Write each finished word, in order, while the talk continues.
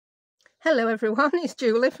Hello everyone, it's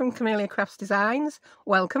Julie from Camelia Crafts Designs.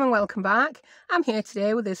 Welcome and welcome back. I'm here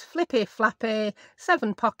today with this Flippy Flappy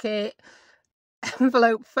 7-pocket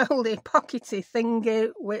envelope foldy pockety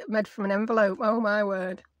thingy made from an envelope. Oh my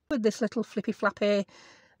word. With this little Flippy Flappy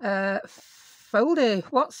foldy,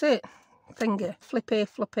 what's it? Thingy. Flippy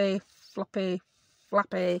Floppy Floppy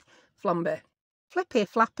Flappy Flumby. Flippy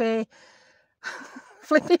Flappy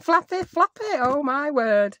Flippy Flappy Floppy, oh my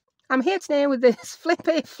word. I'm here today with this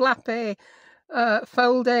Flippy Flappy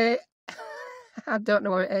folder. I don't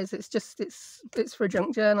know what it is. It's for a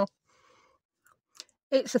junk journal.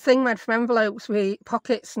 It's a thing made from envelopes with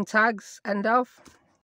pockets and tags end of.